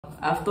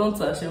I've done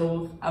to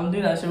Ashewo. I'm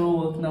doing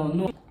Ashewo work now.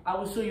 No, I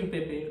will show you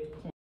Pepe.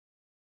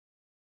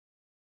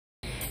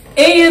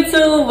 Hey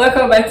YouTube,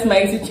 welcome back to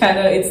my YouTube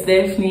channel. It's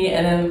Defenny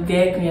and I'm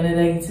back with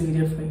another YouTube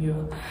video for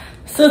you.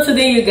 So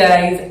today you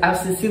guys, I've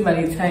seen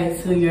by the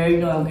title, you already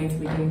know what I'm going to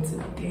be doing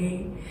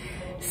today.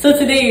 So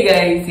today you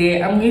guys,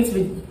 yeah, I'm going to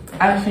be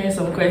answering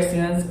some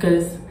questions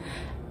because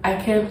I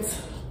kept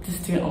this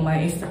thing on my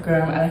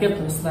Instagram and I kept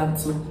on Snap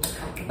too.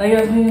 Like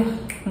it's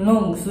been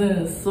long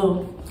since,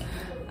 so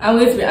I'm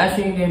going to be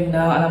answering them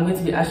now, and I'm going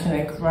to be asking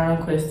like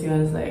random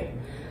questions, like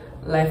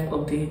life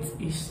updates,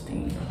 each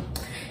thing.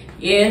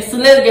 Yeah, so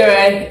let's get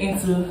right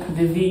into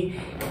the video.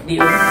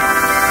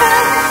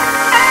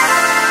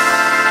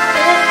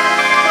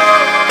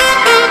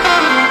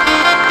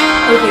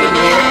 Okay,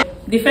 yeah.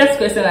 The first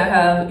question I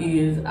have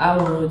is,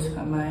 how old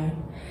am I?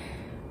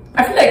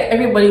 I feel like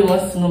everybody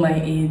wants to know my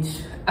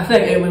age. I feel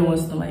like everybody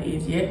wants to know my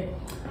age, yeah?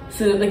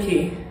 So,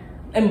 okay,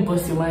 let me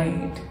bust your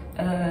mind.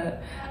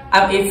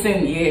 I'm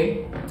 18,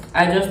 yeah.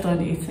 I just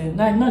turned 18.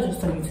 No, not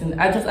just turned 18.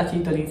 I just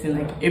actually turned 18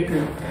 like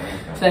April.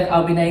 So like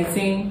I'll be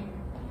 19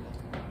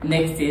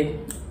 next year.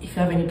 If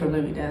you have any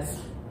problem with that,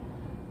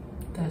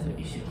 that's the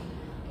issue.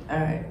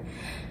 Alright.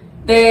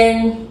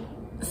 Then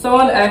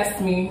someone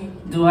asked me,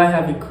 do I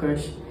have a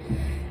crush?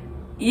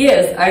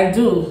 Yes, I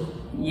do.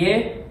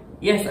 Yeah?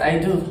 Yes, I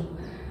do.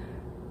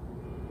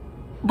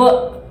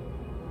 But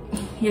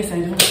yes,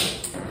 I do.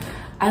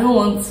 I don't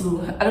want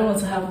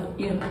to have,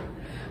 you know,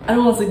 I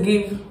don't want to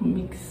give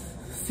mixed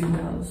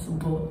signals,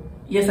 but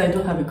yes, I do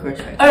have a crush.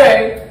 Right? All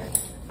right.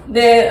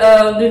 Then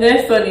the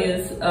next one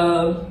is,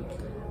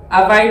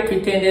 have I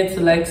pretended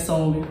to like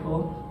someone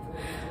before?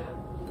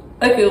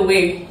 Okay,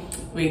 wait.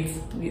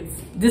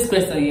 This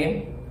question,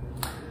 yeah.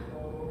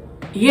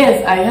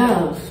 Yes, I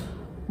have,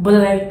 but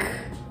like,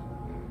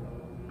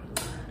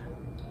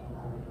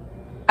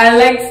 I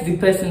liked the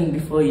person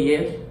before,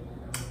 yeah.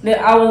 Then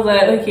I was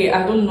like, okay,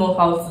 I don't know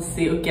how to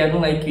say, okay, I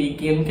don't like you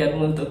again, okay, I don't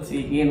want to talk to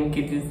you again,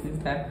 okay, this,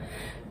 that.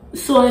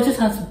 So I just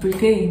had to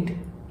pretend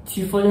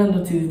till further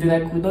notice that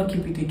I could not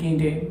keep it again.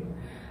 Then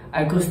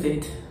I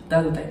ghosted.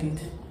 That's what I did.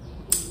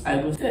 I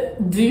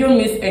ghosted. Do you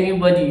miss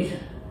anybody?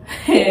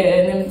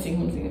 Let me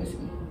think.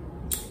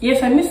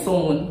 Yes, I miss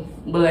someone,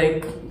 but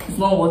like, it's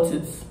not worth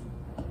it.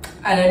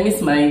 And I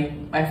miss my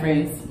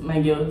friends, my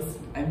girls.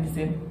 I miss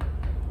them.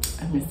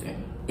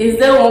 Is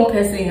there one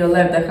person in your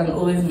life that can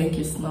always make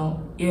you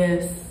smile?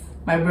 Yes,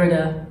 my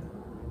brother.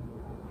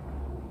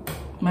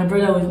 My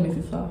brother always makes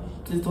me smile.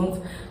 Please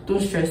don't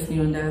stress me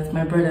on that.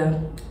 My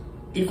brother.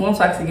 If you want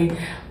to ask again,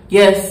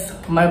 yes,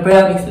 my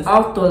brother makes me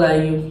smile. How tall are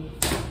you?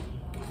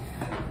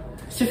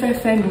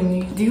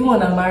 Defenny, do you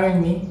want to marry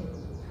me?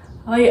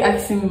 Why are you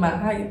asking me my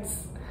height?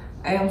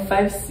 I am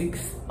 5'6".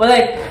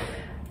 But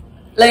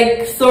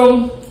like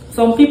some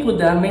people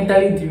that are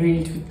mentally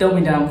deranged will tell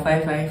me that I'm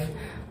 5'5".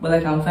 But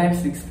like I'm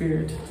 5'6",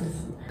 period.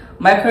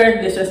 My current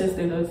relationship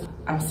status,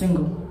 I'm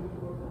single.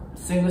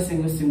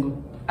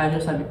 Single. I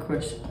just have a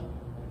crush.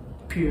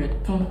 Period.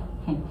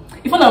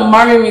 If you wanna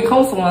marry me,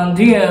 come to my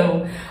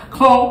DM.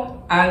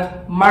 Come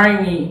and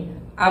marry me.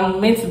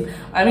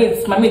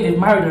 It's my mate, they've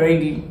married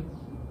already.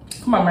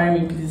 Come and marry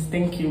me, please.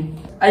 Thank you.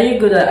 Are you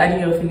good at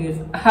hiding your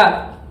feelings?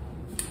 Aha.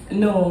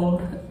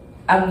 No.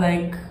 I'm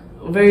like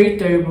very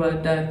terrible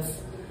at that.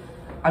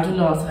 I don't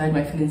know how to hide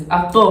my feelings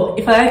at all.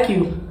 If I like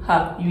you,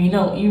 you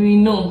will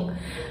know.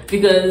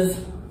 Because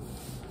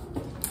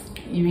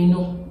you will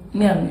know.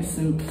 Me, I'm a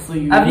simp, so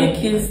you have you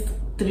kissed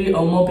 3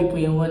 or more people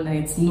in one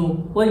night? No.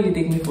 What do you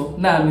take me for?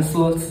 Now I'm a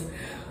slut.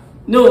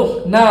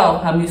 No, now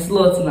I'm a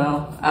slut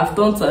now. I've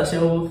turned to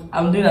Ashewo.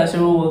 I'm doing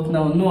Ashewo work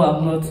now. No,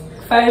 I'm not.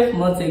 5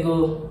 months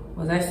ago,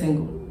 was I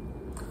single?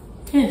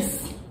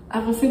 Yes,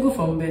 I've been single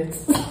from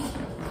birth.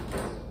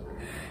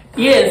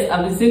 Yes,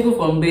 I've been single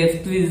from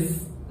birth, please.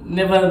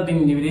 Never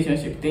been in a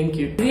relationship, thank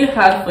you. Is it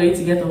hard for you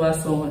to get over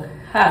someone?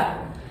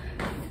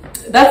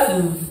 That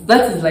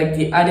is like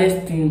the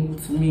hardest thing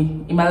to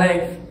me in my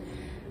life.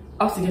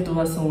 How to get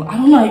over someone. I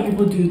don't know how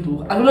people do it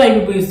though. I don't know how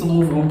people used to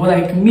move on, but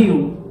like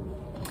me,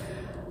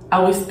 I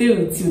will stay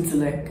with you till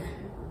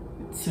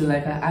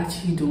like I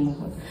actually don't move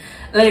on.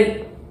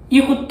 Like,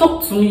 you could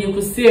talk to me, you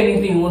could say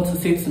anything you want to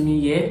say to me,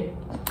 yeah.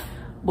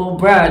 But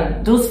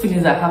Brad, those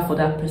feelings I have for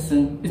that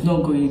person is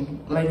not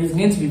going. Like, it's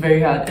going to be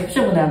very hard,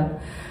 especially when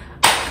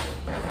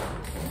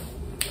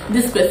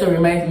this question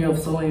reminds me of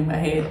someone in my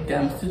head that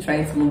I'm still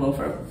trying to move on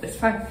from. It's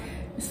fine.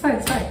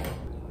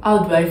 How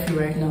do I feel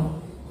right now?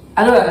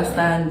 I don't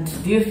understand.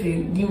 Do you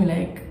mean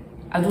like,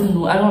 I don't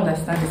know. I don't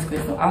understand this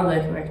question. How do I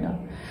feel right now?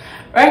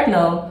 Right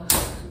now,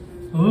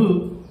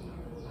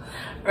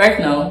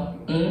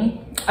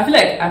 I feel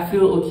like I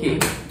feel okay.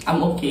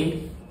 I'm okay.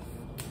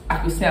 I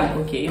could say I'm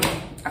okay.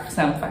 I could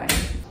say I'm fine.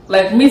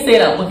 Like, me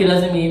saying I'm okay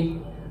doesn't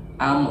mean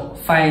I'm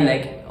fine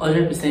like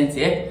 100%,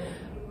 yeah?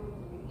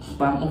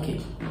 But I'm okay.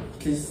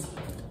 Please.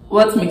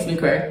 What makes me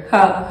cry?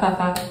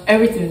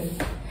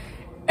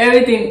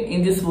 Everything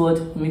in this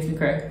world makes me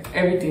cry.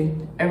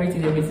 Everything.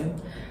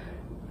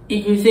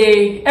 If you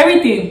say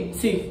everything,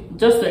 see,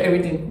 just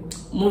everything,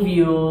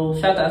 movie,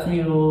 shout at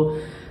me,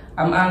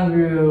 I'm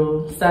angry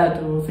or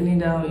sad or feeling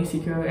down,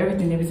 insecure,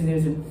 everything.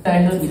 I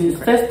notice,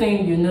 first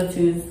thing you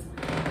notice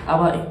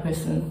about a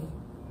person.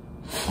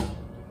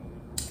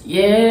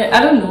 Yeah,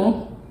 I don't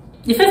know.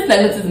 The first thing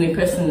I notice in a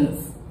person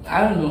is,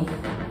 I don't know,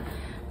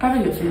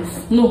 probably your face.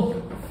 No,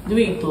 the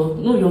way you talk.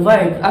 No, your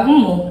vibe. I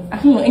don't know.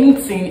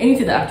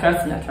 Anything that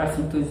attracts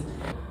me, please.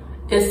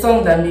 A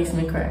song that makes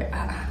me cry.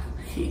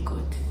 Hey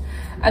God.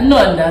 I don't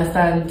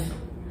understand.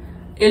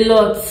 A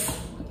lot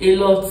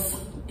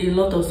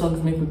of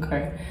songs make me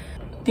cry.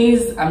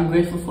 Things I'm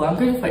grateful for. I'm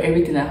grateful for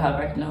everything I have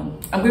right now.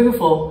 I'm grateful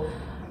for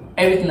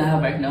everything I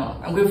have right now.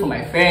 I'm grateful for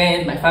my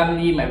friends, my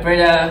family, my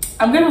brother.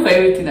 I'm grateful for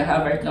everything I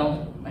have right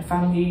now. My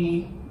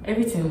family,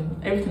 everything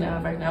I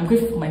have right now. I'm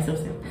grateful for myself.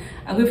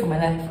 I'm grateful for my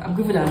life. I'm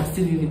grateful that I'm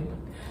still living.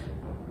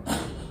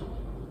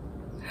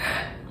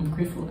 I'm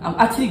grateful. I'm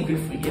actually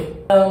grateful, yeah.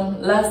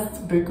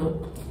 Last breakup.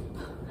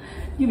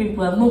 You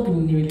people have not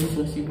been in a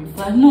relationship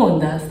before. I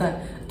don't understand.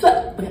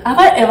 Have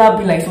I ever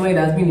been like someone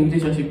that's been in a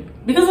relationship?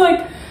 Because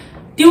like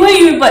the way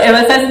you people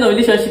emphasizing a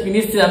relationship in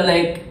this thing, I'm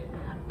like,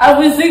 I've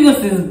been single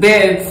since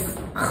birth.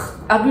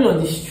 I've been on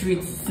the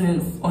streets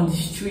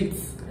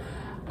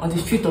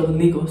of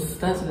Lagos.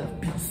 That's what I've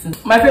been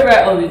since. My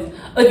favorite always.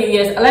 Okay,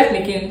 yes, I like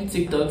making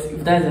TikToks.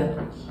 If that's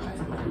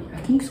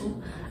I think so.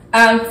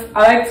 And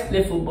I like to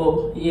play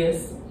football.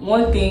 Yes,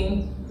 one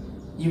thing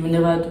you will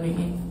never do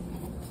again.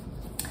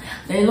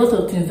 There are a lot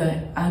of things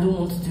that I don't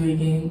want to do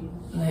again.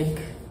 Like,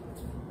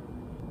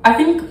 I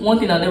think one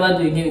thing I'll never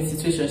do again is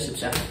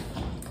situationship.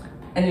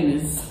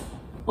 Anyways,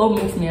 what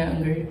makes me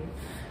angry?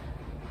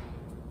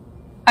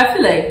 I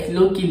feel like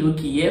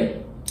low-key, yeah?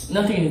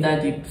 Nothing is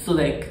that deep. So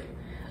like,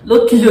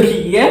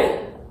 low-key, yeah?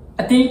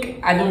 I think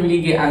I don't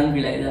really get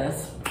angry like that.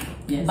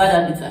 Yes. Bad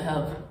habits I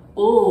have.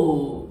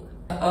 Oh,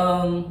 I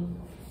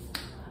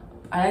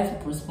like to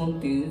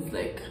postpone things.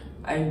 Like,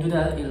 I do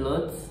that a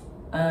lot.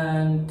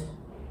 And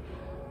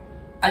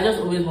I just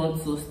always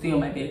want to stay on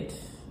my bed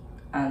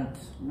and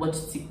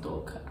watch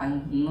TikTok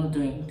and not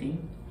do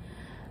anything.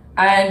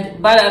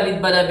 And bad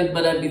habit,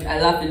 I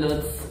laugh a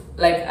lot.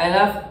 Like, I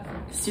laugh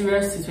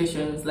serious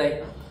situations.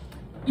 Like,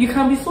 you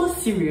can be so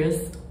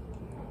serious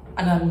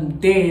and I'm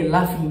there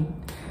laughing.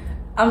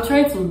 I'm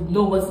trying to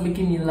know what's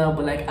making me laugh,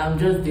 but like, I'm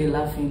just there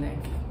laughing.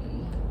 Like,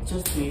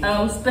 just wait.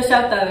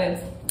 Special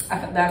talent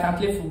that I can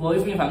play football.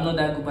 Even if I'm not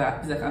that good, but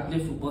at least I can play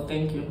football.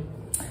 Thank you.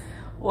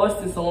 What's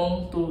the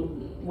song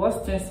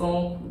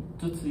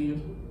do to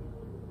you?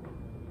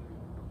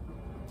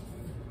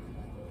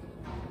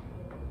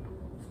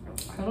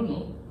 I don't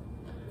know.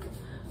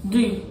 Do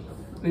you?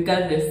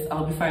 Regardless,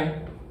 I'll be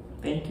fine.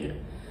 Thank you.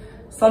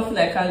 Something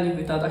I can't live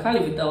without. I can't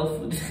live without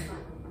food.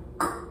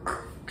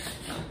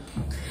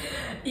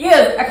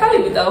 Yes, I can't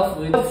live without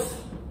food.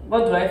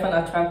 What do I find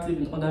attractive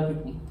in other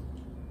people?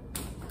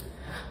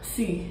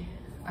 See,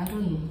 I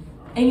don't know.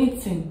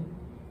 Anything.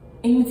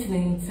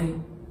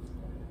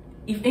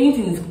 If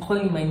anything is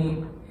calling my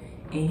name,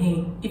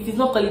 if it's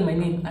not calling my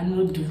name, I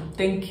know do.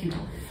 Thank you.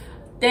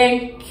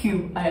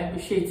 I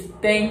appreciate it.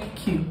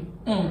 Thank you.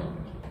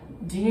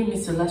 Do you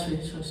miss your last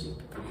relationship?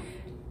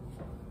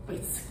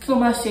 Wait,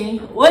 Shane,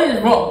 what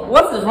is wrong?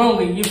 What is wrong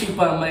with you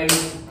people are married?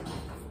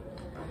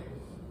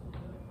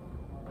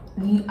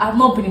 I've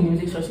not been in a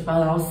relationship,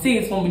 and I'll say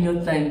it 1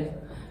 million times.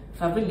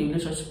 If I've been in a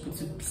relationship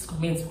with you, please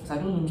comment, because I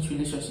don't know which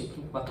relationship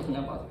people are talking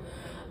about.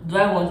 Do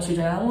I want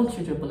children? I want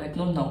children, but like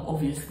not now.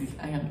 Obviously,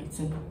 I am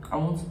 18. I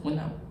want when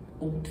I'm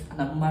old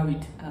and I'm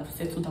married and I've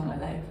settled down my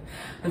life.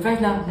 But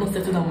right now, I've not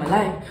settled down my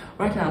life.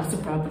 Right now, I'm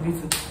still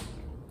probability.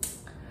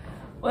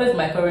 What is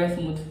my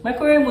current mood? My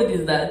current mood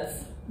is that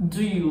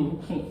do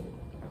you?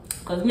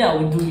 Because me, I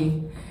will do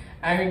me.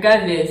 And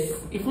regardless,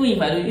 even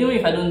if I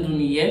don't do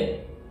me, yeah,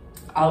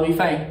 I'll be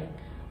fine.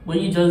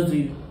 But you just do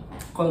you.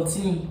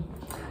 Continue.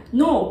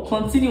 No,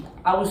 continue.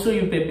 I will show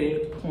you,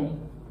 Pepe.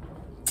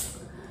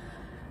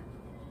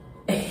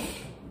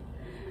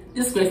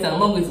 This question, I'm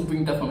not going to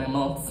bring that from my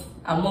mouth.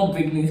 I'm not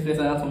bringing this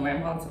question out from my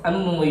mouth. I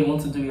don't know what you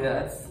want to do with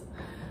that.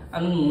 I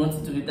don't know what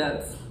to do with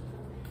that.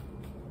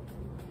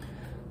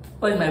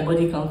 What is my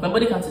body count? My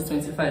body count is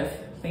 25.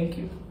 Thank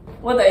you.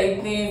 What are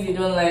the things you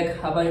don't like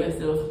about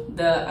yourself?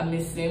 That I'm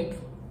a simp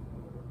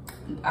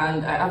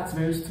and I act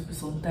very stupid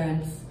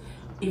sometimes.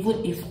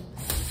 Even if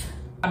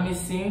I'm a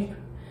simp,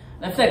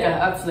 I feel like I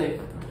act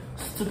like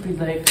stupid.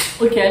 Like,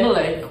 okay, I know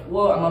like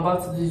what I'm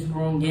about to do is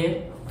wrong, yeah.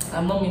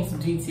 I'm not meant to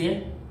do it,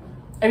 yeah.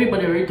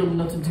 Everybody already told me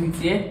not to do it,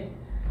 yeah.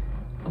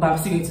 But I'm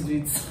still going to do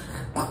it.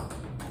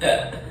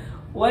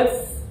 What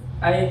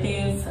are the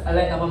things I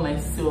like about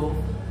myself?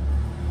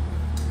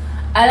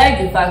 I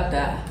like the fact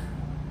that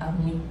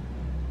I'm me.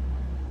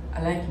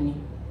 I like me.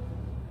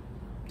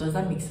 Does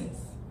that make sense?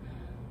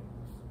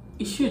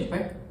 It should,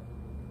 right?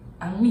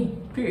 I'm me,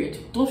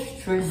 period. Don't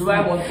stress. Do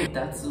I want a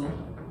tattoo?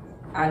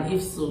 And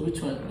if so, which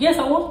one? Yes,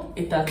 I want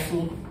a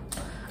tattoo.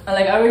 And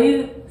like I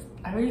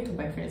already told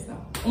my friends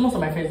now. Most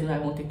of my friends know I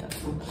want a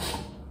tattoo.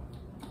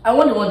 I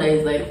want the one that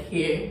is like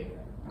here.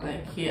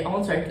 Like here. I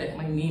want to write like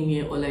my name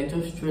here, or like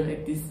just draw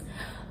like this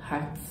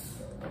heart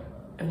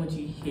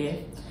emoji here.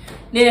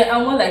 Then I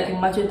want like a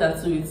matching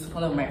tattoo with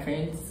one of my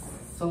friends.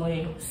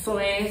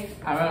 somewhere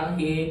around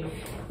here.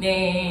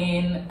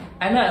 Then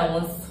I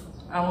know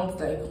I want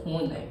like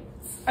one, like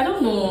I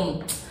don't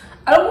know,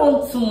 I don't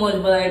want too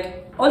much, but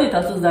like all the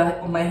tattoos that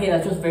are on my head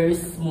are just very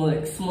small,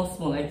 like small,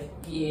 like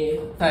yeah,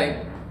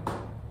 like.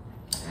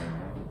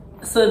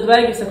 So do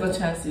I give second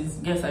chances?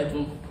 Yes, I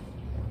do.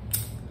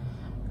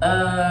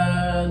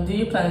 Do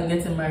you plan on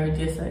getting married?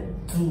 Yes, I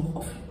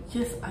do.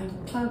 Yes, I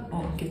plan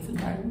on getting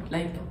married.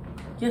 Like,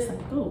 yes, I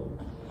do.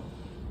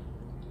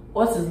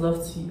 What is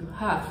love to you?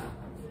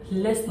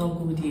 Let's not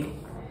go there.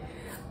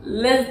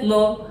 Let's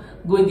not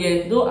go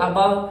there. Don't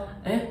about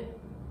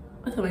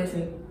what am I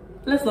saying?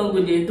 Let's not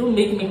go there. Don't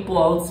make me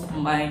pour out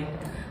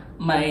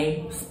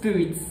my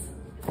spirits.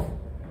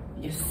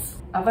 Yes.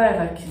 Have I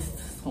ever kissed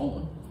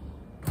someone?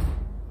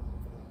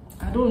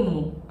 I don't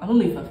know. I don't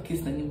know if I've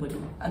kissed anybody.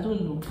 I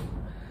don't know.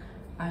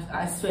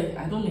 I swear,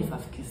 I don't know if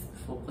I've kissed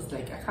before. Because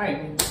like I can't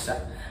remember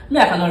that. Me,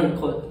 I cannot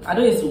recall. I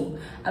don't need to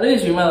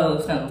remember all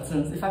those kind of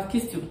things. If I've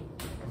kissed you,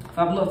 if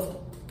I've not,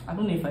 I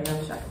don't know if I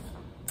have shy.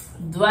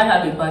 Do I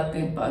have a bad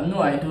temper?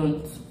 No, I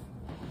don't.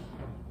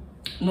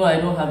 No, I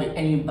don't have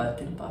any bad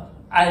temper.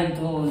 I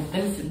don't.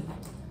 Listen.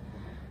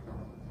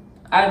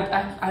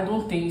 I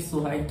don't think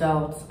so. I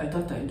doubt I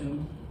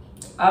do.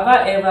 Have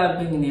I ever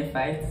been in a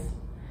fight?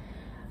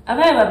 Have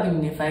I ever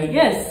been in a fight?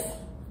 Yes.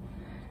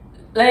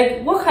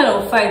 Like, what kind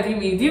of fight do you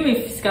mean? Do you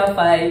mean physical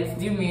fight?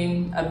 Do you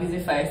mean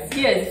abusive fights?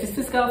 Yes,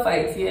 physical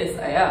fights. Yes,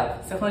 I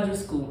have. Secondary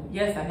school.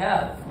 Yes, I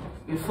have.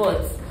 We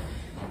fought.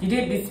 You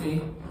did beat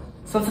me.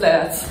 Something like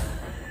that.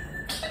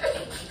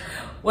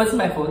 What's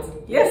my fault?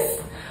 Yes.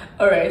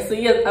 Alright, so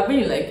yes, I've been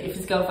in like a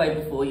physical fight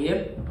before,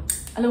 yeah.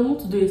 And I want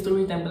to do a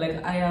story time, but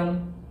like I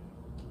am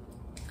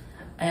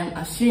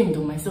ashamed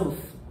of myself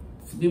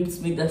to be able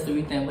to make that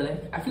story time, but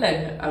like I feel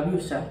like I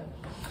will shy.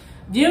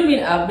 Do you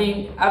mean I've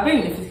been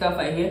in a physical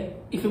fight here?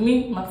 If you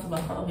mean maximum,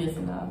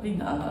 obviously no, I've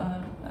been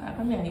I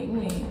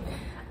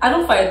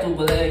don't fight too,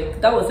 but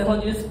like that was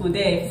secondary school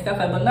then, physical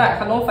fight, but now I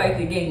cannot fight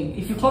again.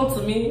 If you come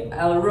to me,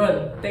 I'll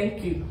run.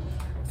 Thank you.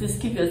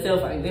 Just keep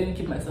yourself and let me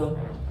keep myself.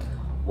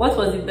 What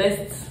was the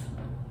best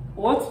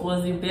of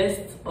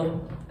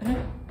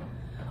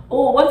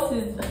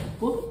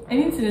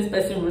anything this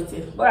person wrote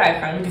here? But I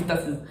can read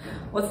it.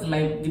 What is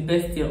the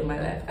best day of my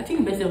life? I think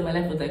the best day of my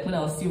life was like when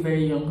I was still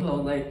very young. When I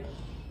was like,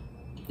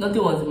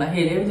 nothing was in my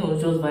head, everything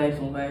was just vibes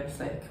on vibes,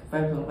 like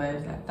vibes on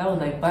vibes. Like that was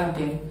like back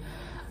then.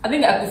 I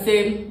think I could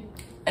say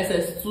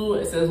SS2,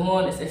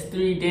 SS1,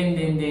 SS3, then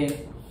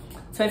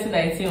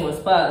 2019 was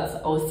part.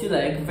 I was still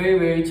like very,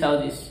 very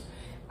childish.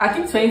 I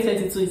think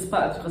 2022 is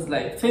part because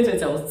like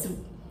 2020 I was still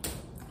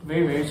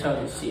very, very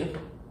childish here.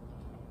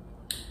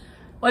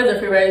 What is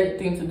your favorite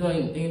thing to do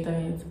on the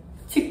internet?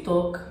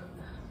 TikTok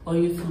or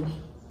YouTube?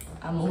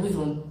 I'm always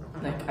on,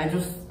 like I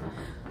just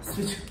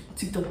switch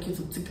TikTok,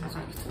 YouTube.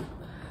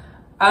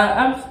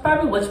 I'm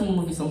probably watching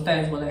movies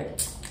sometimes, but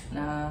like,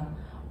 nah.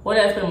 What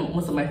do I spend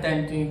most of my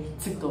time doing?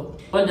 TikTok.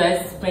 What do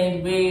I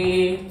spend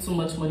way too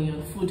much money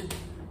on? Food.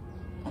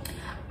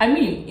 I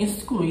mean, in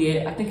school,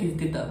 yeah, I think it's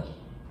data.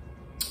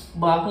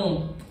 But at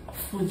home,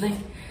 food, like,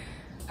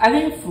 I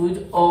think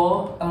food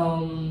or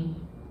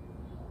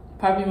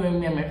probably when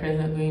me and my friends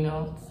are going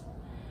out.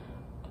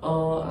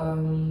 Or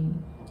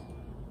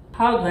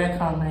how do I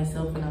calm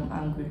myself when I'm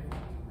angry?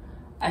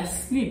 I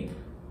sleep.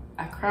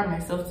 I cry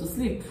myself to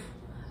sleep.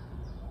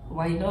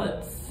 Why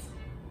not?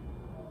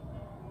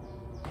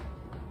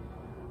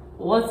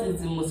 What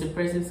is the most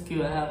impressive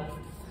skill I have?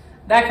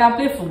 That I can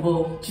play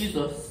football.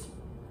 Jesus.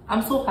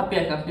 I'm so happy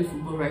I can play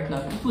football right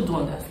now. People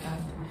don't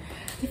understand.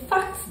 The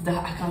fact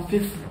that I can play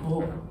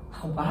football.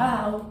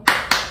 Wow.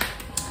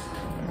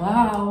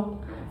 Wow.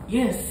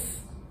 Yes.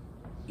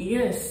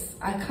 Yes,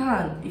 I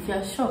can. If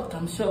you're shocked,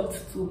 I'm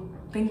shocked too.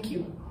 Thank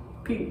you.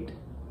 Period.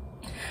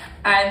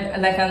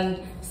 And I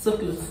can sew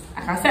clothes.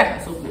 I can say I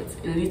can sew clothes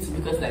a little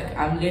because like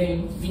I'm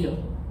learning, you know.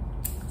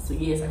 So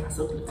yes, I can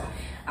sew clothes.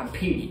 And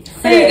period.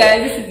 So you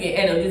guys, this is the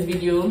end of this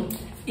video.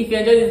 If you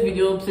enjoyed this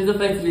video, please don't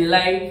forget to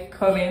like,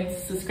 comment,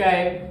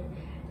 subscribe,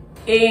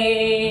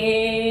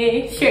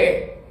 and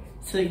share.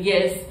 So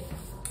yes.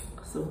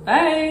 So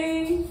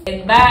bye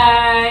and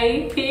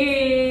bye.